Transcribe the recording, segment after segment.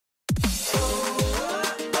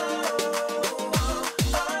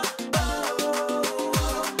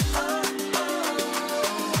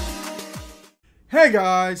Hey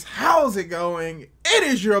guys, how's it going? It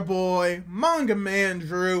is your boy, Manga Man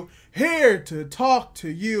Drew, here to talk to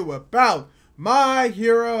you about My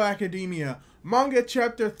Hero Academia, manga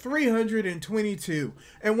chapter 322.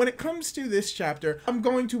 And when it comes to this chapter, I'm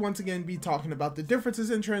going to once again be talking about the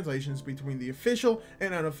differences in translations between the official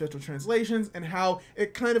and unofficial translations and how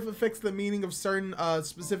it kind of affects the meaning of certain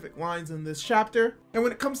specific lines in this chapter. And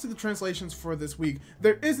when it comes to the translations for this week,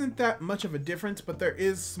 there isn't that much of a difference, but there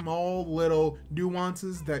is small little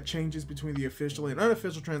nuances that changes between the official and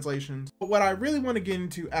unofficial translations. But what I really want to get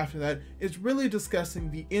into after that is really discussing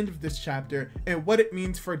the end of this chapter and what it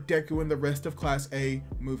means for Deku and the rest of Class A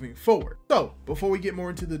moving forward. So before we get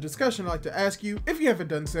more into the discussion, I'd like to ask you, if you haven't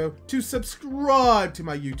done so, to subscribe to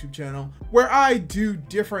my YouTube channel where I do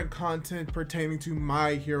different content pertaining to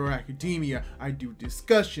My Hero Academia. I do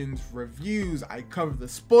discussions, reviews, I cover the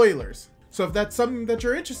spoilers. So if that's something that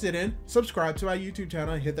you're interested in, subscribe to my YouTube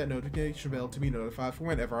channel and hit that notification bell to be notified for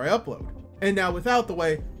whenever I upload. And now without the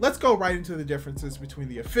way, let's go right into the differences between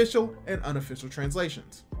the official and unofficial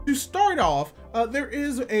translations. To start off, there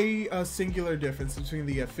is a singular difference between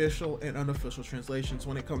the official and unofficial translations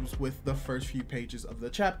when it comes with the first few pages of the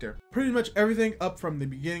chapter. Pretty much everything up from the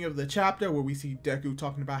beginning of the chapter where we see Deku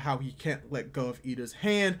talking about how he can't let go of Ida's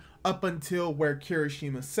hand up until where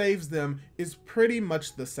Kirishima saves them is pretty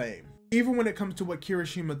much the same. Even when it comes to what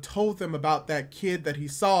Kirishima told them about that kid that he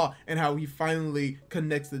saw and how he finally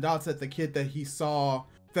connects the dots that the kid that he saw,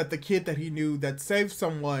 that the kid that he knew that saved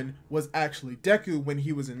someone was actually Deku when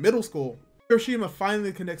he was in middle school. Kirishima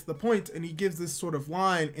finally connects the points and he gives this sort of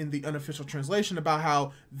line in the unofficial translation about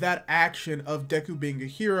how that action of Deku being a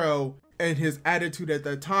hero and his attitude at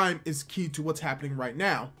that time is key to what's happening right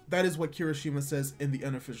now. That is what Kirishima says in the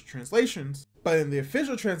unofficial translations. But in the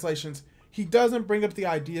official translations, he doesn't bring up the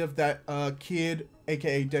idea of that kid,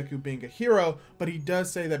 aka Deku, being a hero, but he does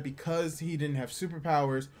say that because he didn't have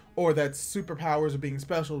superpowers, or that superpowers or being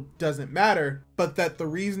special doesn't matter, but that the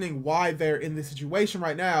reasoning why they're in this situation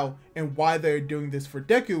right now and why they're doing this for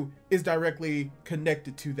Deku is directly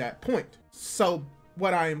connected to that point. So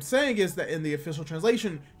what I am saying is that in the official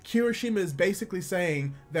translation, Kirishima is basically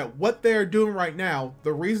saying that what they're doing right now,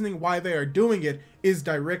 the reasoning why they are doing it, is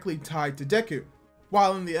directly tied to Deku.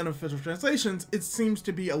 While in the unofficial translations, it seems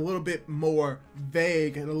to be a little bit more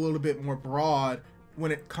vague and a little bit more broad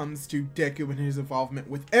when it comes to Deku and his involvement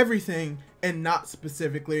with everything and not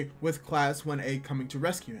specifically with Class 1A coming to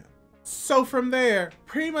rescue him. So from there,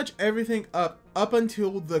 pretty much everything up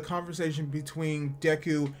until the conversation between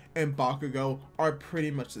Deku and Bakugo are pretty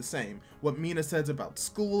much the same. What Mina says about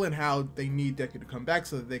school and how they need Deku to come back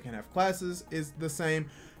so that they can have classes is the same.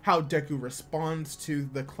 How Deku responds to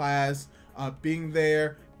the class being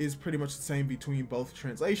there is pretty much the same between both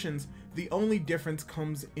translations. The only difference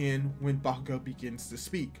comes in when Bakugo begins to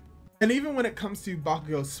speak. And even when it comes to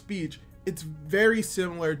Bakugo's speech, it's very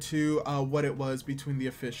similar to what it was between the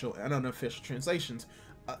official and unofficial translations.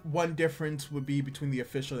 One difference would be between the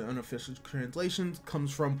official and unofficial translations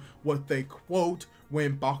comes from what they quote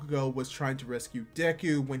when Bakugo was trying to rescue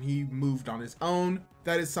Deku when he moved on his own.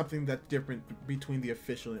 That is something that's different between the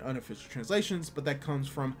official and unofficial translations, but that comes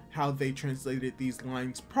from how they translated these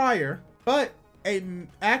lines prior. But an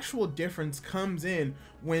actual difference comes in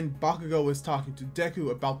when Bakugo is talking to Deku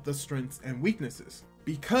about the strengths and weaknesses.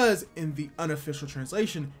 Because in the unofficial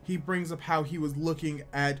translation, he brings up how he was looking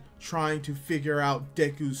at trying to figure out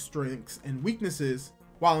Deku's strengths and weaknesses,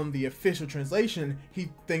 while in the official translation, he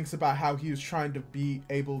thinks about how he was trying to be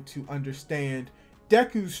able to understand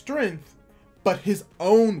Deku's strength, but his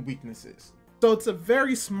own weaknesses. So it's a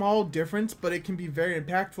very small difference, but it can be very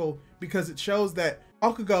impactful because it shows that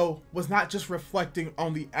Bakugo was not just reflecting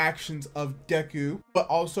on the actions of Deku, but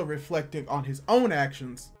also reflecting on his own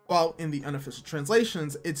actions. While in the unofficial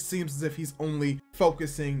translations, it seems as if he's only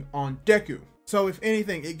focusing on Deku. So if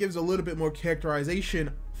anything, it gives a little bit more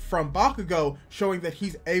characterization from Bakugo, showing that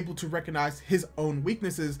he's able to recognize his own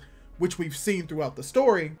weaknesses, which we've seen throughout the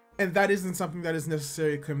story. And that isn't something that is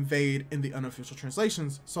necessarily conveyed in the unofficial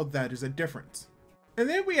translations, so that is a difference. And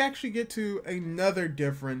then we actually get to another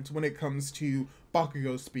difference when it comes to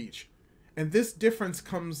Bakugo's speech. And this difference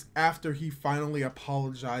comes after he finally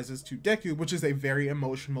apologizes to Deku, which is a very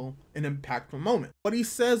emotional and impactful moment. What he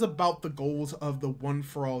says about the goals of the One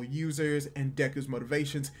For All users and Deku's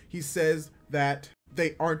motivations, he says that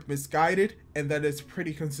they aren't misguided and that it's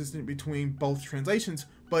pretty consistent between both translations,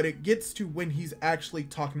 but it gets to when he's actually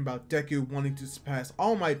talking about Deku wanting to surpass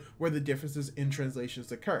All Might where the differences in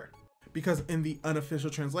translations occur. Because in the unofficial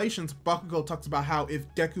translations, Bakugo talks about how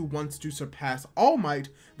if Deku wants to surpass All Might,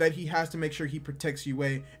 that he has to make sure he protects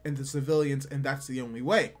Yue and the civilians, and that's the only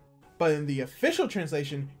way. But in the official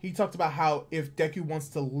translation, he talked about how if Deku wants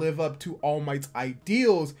to live up to All Might's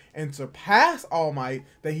ideals and surpass All Might,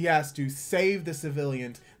 that he has to save the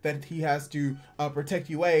civilians, that he has to protect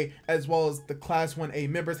UA, as well as the Class 1A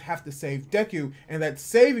members have to save Deku, and that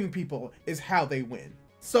saving people is how they win.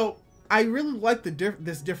 So I really like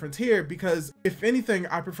this difference here, because if anything,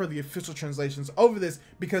 I prefer the official translations over this,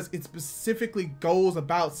 because it specifically goes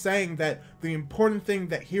about saying that the important thing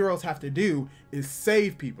that heroes have to do is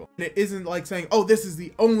save people. And it isn't like saying, oh, this is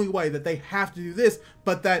the only way that they have to do this,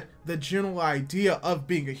 but that the general idea of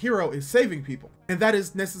being a hero is saving people. And that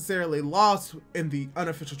is necessarily lost in the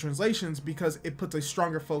unofficial translations, because it puts a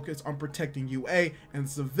stronger focus on protecting UA and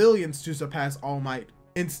civilians to surpass All Might,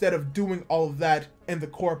 instead of doing all of that and the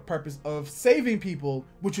core purpose of saving people,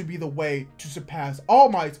 which would be the way to surpass All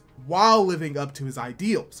Might while living up to his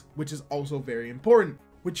ideals, which is also very important,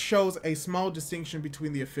 which shows a small distinction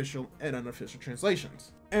between the official and unofficial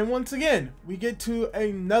translations. And once again, we get to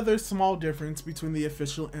another small difference between the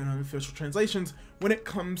official and unofficial translations when it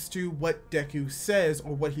comes to what Deku says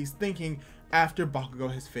or what he's thinking after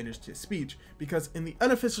Bakugo has finished his speech, because in the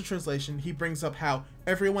unofficial translation he brings up how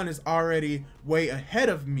everyone is already way ahead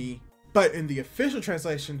of me, but in the official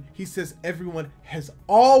translation he says everyone has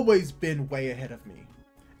always been way ahead of me.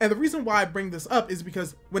 And the reason why I bring this up is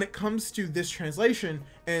because when it comes to this translation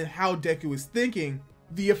and how Deku is thinking,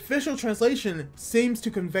 the official translation seems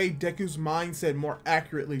to convey Deku's mindset more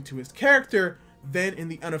accurately to his character than in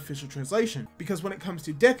the unofficial translation, because when it comes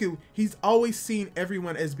to Deku, he's always seen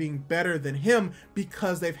everyone as being better than him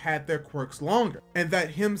because they've had their quirks longer, and that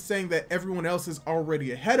him saying that everyone else is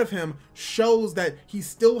already ahead of him shows that he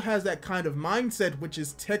still has that kind of mindset, which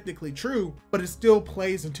is technically true, but it still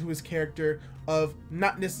plays into his character of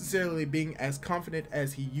not necessarily being as confident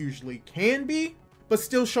as he usually can be, but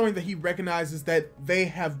still showing that he recognizes that they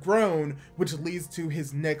have grown, which leads to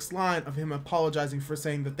his next line of him apologizing for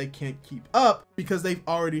saying that they can't keep up, because they've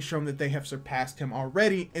already shown that they have surpassed him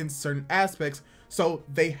already in certain aspects, so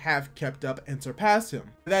they have kept up and surpassed him.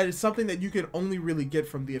 That is something that you can only really get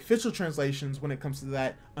from the official translations when it comes to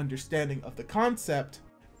that understanding of the concept,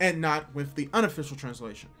 and not with the unofficial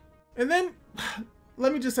translation. And then,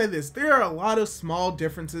 let me just say this, there are a lot of small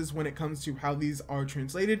differences when it comes to how these are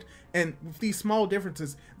translated, and with these small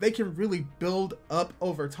differences, they can really build up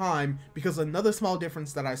over time, because another small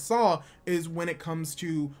difference that I saw is when it comes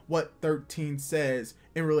to what 13 says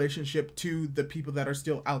in relationship to the people that are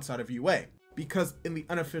still outside of UA. Because in the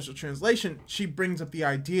unofficial translation, she brings up the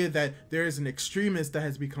idea that there is an extremist that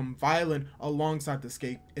has become violent alongside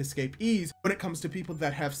the escapees when it comes to people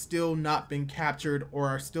that have still not been captured or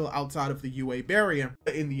are still outside of the UA barrier.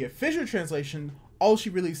 But in the official translation, all she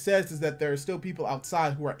really says is that there are still people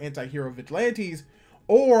outside who are anti-hero vigilantes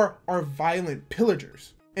or are violent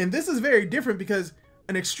pillagers. And this is very different, because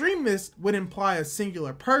an extremist would imply a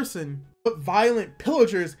singular person, but violent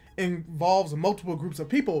pillagers involves multiple groups of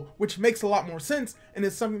people, which makes a lot more sense and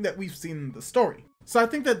is something that we've seen in the story. So I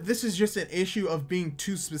think that this is just an issue of being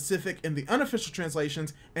too specific in the unofficial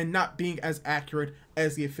translations and not being as accurate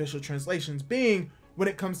as the official translations being when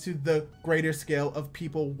it comes to the greater scale of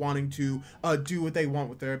people wanting to do what they want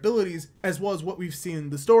with their abilities, as well as what we've seen in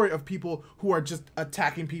the story of people who are just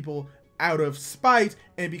attacking people out of spite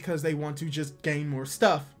and because they want to just gain more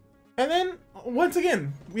stuff. And then, once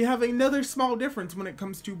again, we have another small difference when it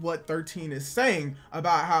comes to what 13 is saying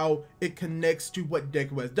about how it connects to what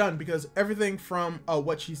Deku has done, because everything from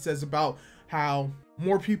what she says about how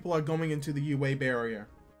more people are going into the UA barrier,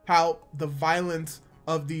 how the violence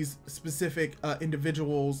of these specific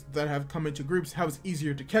individuals that have come into groups, how it's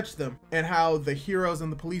easier to catch them, and how the heroes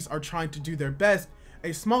and the police are trying to do their best.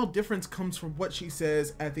 A small difference comes from what she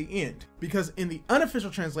says at the end, because in the unofficial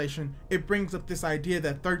translation, it brings up this idea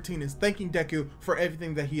that 13 is thanking Deku for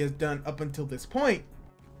everything that he has done up until this point.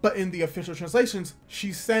 But in the official translations,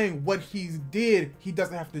 she's saying what he did, he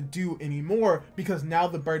doesn't have to do anymore, because now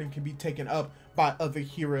the burden can be taken up by other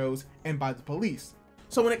heroes and by the police.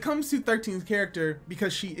 So when it comes to 13's character,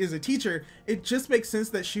 because she is a teacher, it just makes sense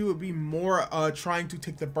that she would be more trying to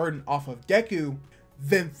take the burden off of Deku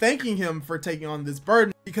than thanking him for taking on this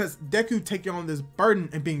burden, because Deku taking on this burden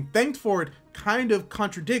and being thanked for it kind of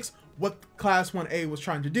contradicts what Class 1A was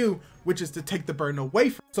trying to do, which is to take the burden away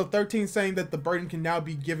from. So 13 saying that the burden can now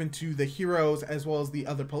be given to the heroes as well as the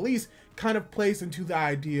other police kind of plays into the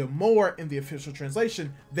idea more in the official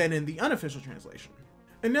translation than in the unofficial translation.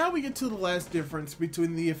 And now we get to the last difference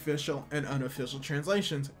between the official and unofficial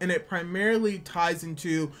translations, and it primarily ties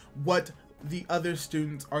into what the other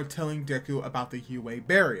students are telling Deku about the UA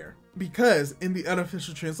barrier. Because in the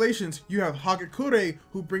unofficial translations, you have Hagakure,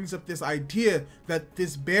 who brings up this idea that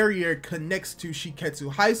this barrier connects to Shiketsu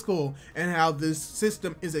High School and how this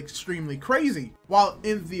system is extremely crazy. While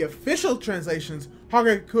in the official translations,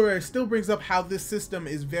 Hagakure still brings up how this system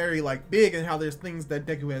is very big and how there's things that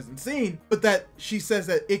Deku hasn't seen, but that she says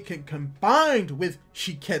that it can combine with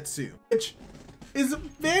Shiketsu, which is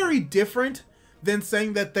very different than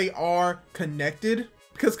saying that they are connected.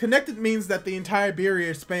 Because connected means that the entire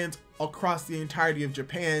barrier spans across the entirety of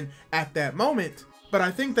Japan at that moment. But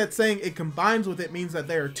I think that saying it combines with it means that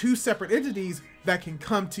there are two separate entities that can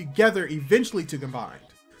come together eventually to combine.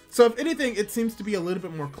 So if anything, it seems to be a little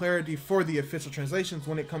bit more clarity for the official translations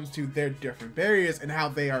when it comes to their different barriers and how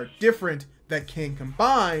they are different that can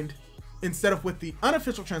combine, instead of with the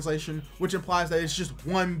unofficial translation, which implies that it's just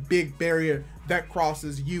one big barrier that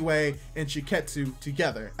crosses UA and Shiketsu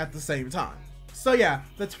together at the same time. So yeah,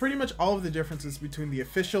 that's pretty much all of the differences between the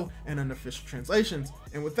official and unofficial translations.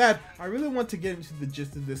 And with that, I really want to get into the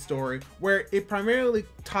gist of this story, where it primarily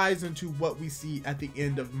ties into what we see at the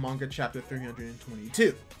end of manga chapter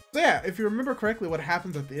 322. So yeah, if you remember correctly what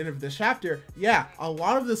happens at the end of this chapter, yeah, a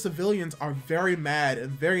lot of the civilians are very mad and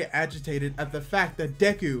very agitated at the fact that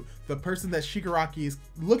Deku, the person that Shigaraki is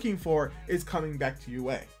looking for, is coming back to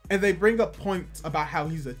UA. And they bring up points about how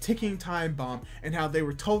he's a ticking time bomb and how they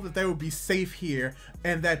were told that they would be safe here,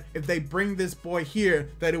 and that if they bring this boy here,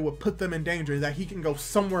 that it would put them in danger, that he can go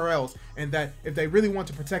somewhere else, and that if they really want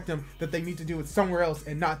to protect him, that they need to do it somewhere else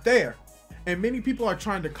and not there. And many people are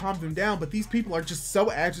trying to calm them down, but these people are just so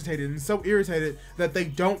agitated and so irritated that they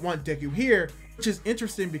don't want Deku here, which is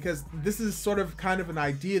interesting because this is sort of kind of an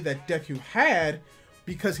idea that Deku had,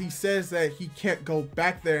 because he says that he can't go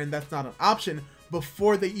back there and that's not an option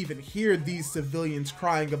before they even hear these civilians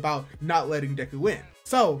crying about not letting Deku in.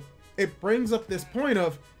 So it brings up this point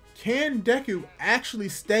of, can Deku actually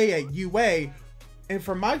stay at UA? And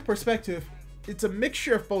from my perspective, it's a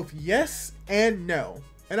mixture of both yes and no,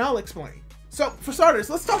 and I'll explain. So for starters,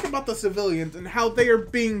 let's talk about the civilians and how they are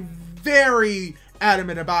being very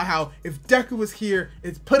adamant about how if Deku is here,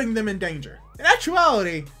 it's putting them in danger. In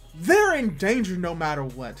actuality, they're in danger no matter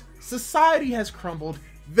what. Society has crumbled,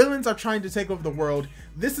 villains are trying to take over the world,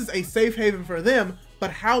 this is a safe haven for them,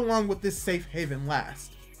 but how long would this safe haven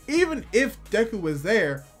last? Even if Deku is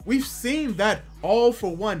there, we've seen that All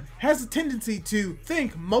For One has a tendency to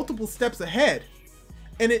think multiple steps ahead.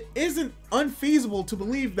 And it isn't unfeasible to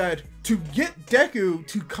believe that to get Deku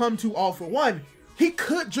to come to All For One, he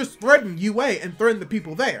could just threaten UA and threaten the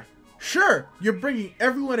people there. Sure, you're bringing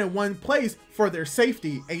everyone in one place for their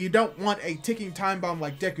safety and you don't want a ticking time bomb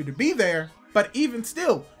like Deku to be there, but even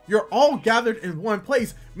still, you're all gathered in one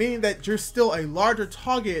place, meaning that you're still a larger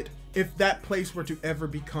target if that place were to ever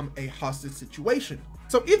become a hostage situation.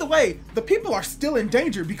 So either way, the people are still in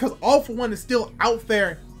danger because All For One is still out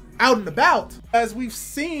there, out and about. As we've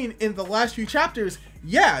seen in the last few chapters,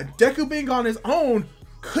 yeah, Deku being on his own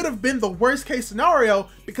could have been the worst case scenario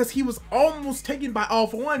because he was almost taken by All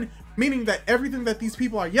For One, meaning that everything that these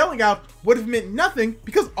people are yelling out would have meant nothing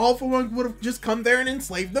because All For One would have just come there and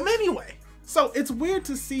enslaved them anyway. So it's weird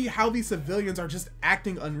to see how these civilians are just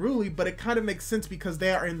acting unruly, but it kind of makes sense because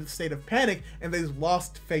they are in the state of panic and they've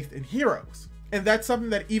lost faith in heroes. And that's something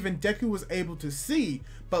that even Deku was able to see,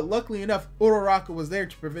 but luckily enough, Uraraka was there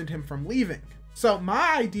to prevent him from leaving. So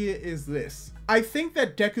my idea is this. I think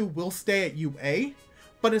that Deku will stay at UA,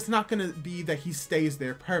 but it's not going to be that he stays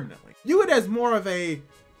there permanently. View it as more of a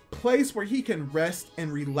place where he can rest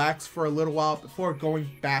and relax for a little while before going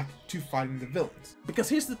back to fighting the villains. Because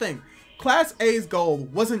here's the thing, Class A's goal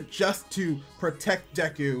wasn't just to protect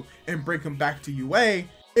Deku and bring him back to UA,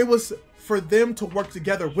 it was for them to work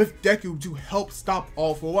together with Deku to help stop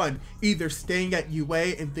All For One, either staying at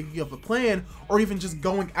UA and thinking of a plan, or even just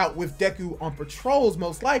going out with Deku on patrols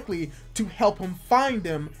most likely to help him find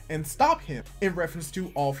him and stop him in reference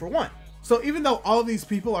to All For One. So even though all of these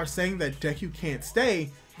people are saying that Deku can't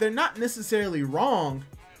stay, they're not necessarily wrong,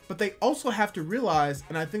 but they also have to realize,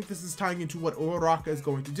 and I think this is tying into what Uraraka is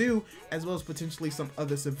going to do, as well as potentially some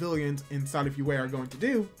other civilians inside of UA are going to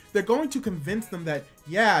do, they're going to convince them that,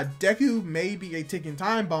 yeah, Deku may be a ticking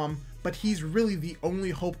time bomb, but he's really the only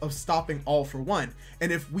hope of stopping All For One.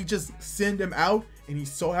 And if we just send him out and he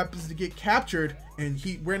so happens to get captured and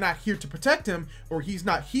we're not here to protect him, or he's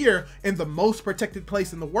not here in the most protected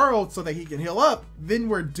place in the world so that he can heal up, then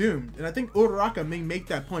we're doomed. And I think Uraraka may make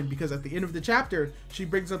that point because at the end of the chapter, she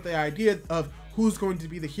brings up the idea of who's going to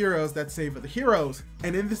be the heroes that save the heroes.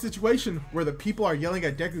 And in this situation where the people are yelling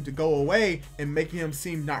at Deku to go away and making him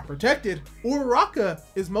seem not protected, Uraraka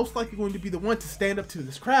is most likely going to be the one to stand up to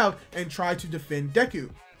this crowd and try to defend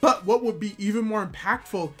Deku. But what would be even more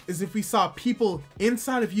impactful is if we saw people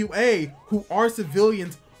inside of UA who are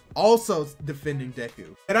civilians also defending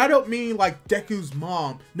Deku. And I don't mean like Deku's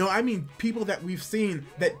mom. No, I mean people that we've seen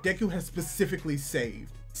that Deku has specifically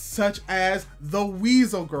saved. Such as the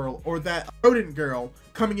Weasel girl or that rodent girl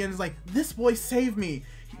coming in and is like, this boy saved me.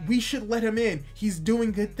 We should let him in. He's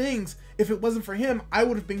doing good things. If it wasn't for him, I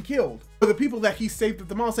would have been killed. Or the people that he saved at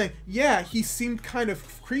the mall saying, yeah, he seemed kind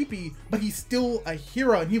of creepy, but he's still a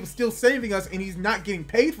hero and he was still saving us and he's not getting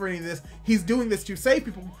paid for any of this. He's doing this to save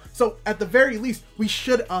people. So at the very least, we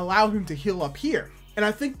should allow him to heal up here. And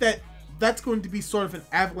I think that that's going to be sort of an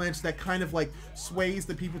avalanche that kind of like sways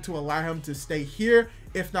the people to allow him to stay here,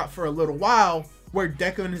 if not for a little while, where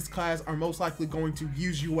Deku and his class are most likely going to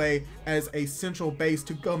use UA as a central base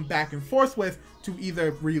to come back and forth with, to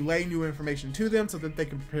either relay new information to them so that they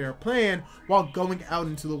can prepare a plan while going out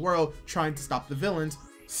into the world trying to stop the villains.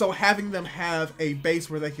 So having them have a base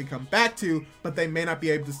where they can come back to, but they may not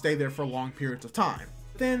be able to stay there for long periods of time.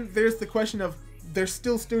 Then there's the question of, they're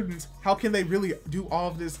still students. How can they really do all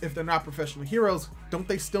of this if they're not professional heroes? Don't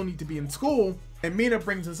they still need to be in school? And Mina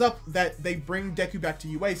brings us up that they bring Deku back to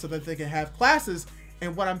UA so that they can have classes.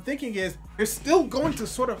 And what I'm thinking is they're still going to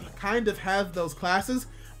sort of kind of have those classes,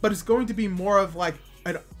 but it's going to be more of like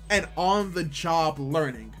an on-the-job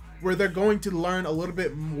learning, where they're going to learn a little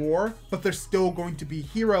bit more, but they're still going to be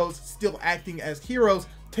heroes, still acting as heroes,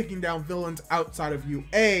 taking down villains outside of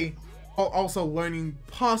UA, while also learning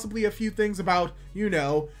possibly a few things about, you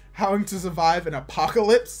know, how to survive an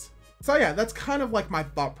apocalypse. So yeah, that's kind of like my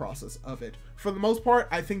thought process of it. For the most part,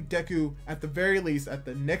 I think Deku, at the very least, at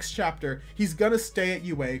the next chapter, he's gonna stay at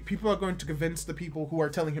UA. People are going to convince the people who are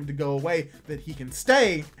telling him to go away that he can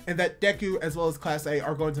stay, and that Deku, as well as Class A,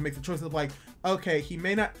 are going to make the choice of like, okay, he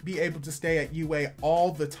may not be able to stay at UA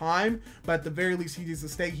all the time, but at the very least, he needs to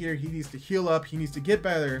stay here, he needs to heal up, he needs to get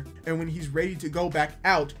better, and when he's ready to go back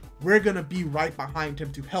out, we're gonna be right behind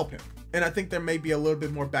him to help him. And I think there may be a little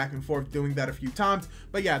bit more back and forth doing that a few times.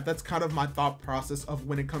 But yeah, that's kind of my thought process of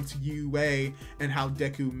when it comes to UA and how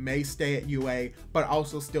Deku may stay at UA, but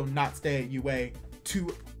also still not stay at UA,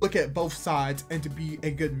 to look at both sides and to be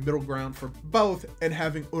a good middle ground for both, and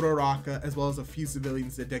having Uraraka as well as a few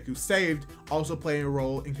civilians that Deku saved also playing a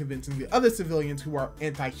role in convincing the other civilians who are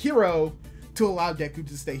anti-hero to allow Deku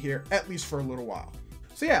to stay here at least for a little while.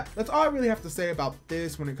 So yeah, that's all I really have to say about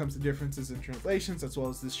this when it comes to differences in translations as well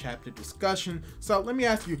as this chapter discussion. So let me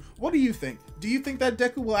ask you, what do you think? Do you think that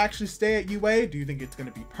Deku will actually stay at UA? Do you think it's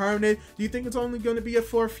going to be permanent? Do you think it's only going to be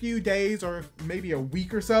for a few days or maybe a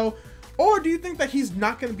week or so? Or do you think that he's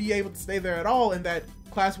not going to be able to stay there at all and that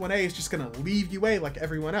Class 1A is just going to leave UA like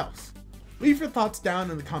everyone else? Leave your thoughts down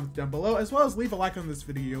in the comments down below, as well as leave a like on this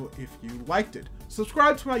video if you liked it.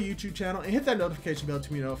 Subscribe to my YouTube channel and hit that notification bell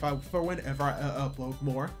to be notified for whenever I upload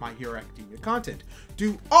more My Hero Academia content.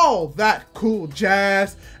 Do all that cool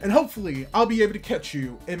jazz, and hopefully I'll be able to catch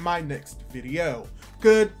you in my next video.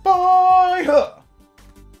 Goodbye!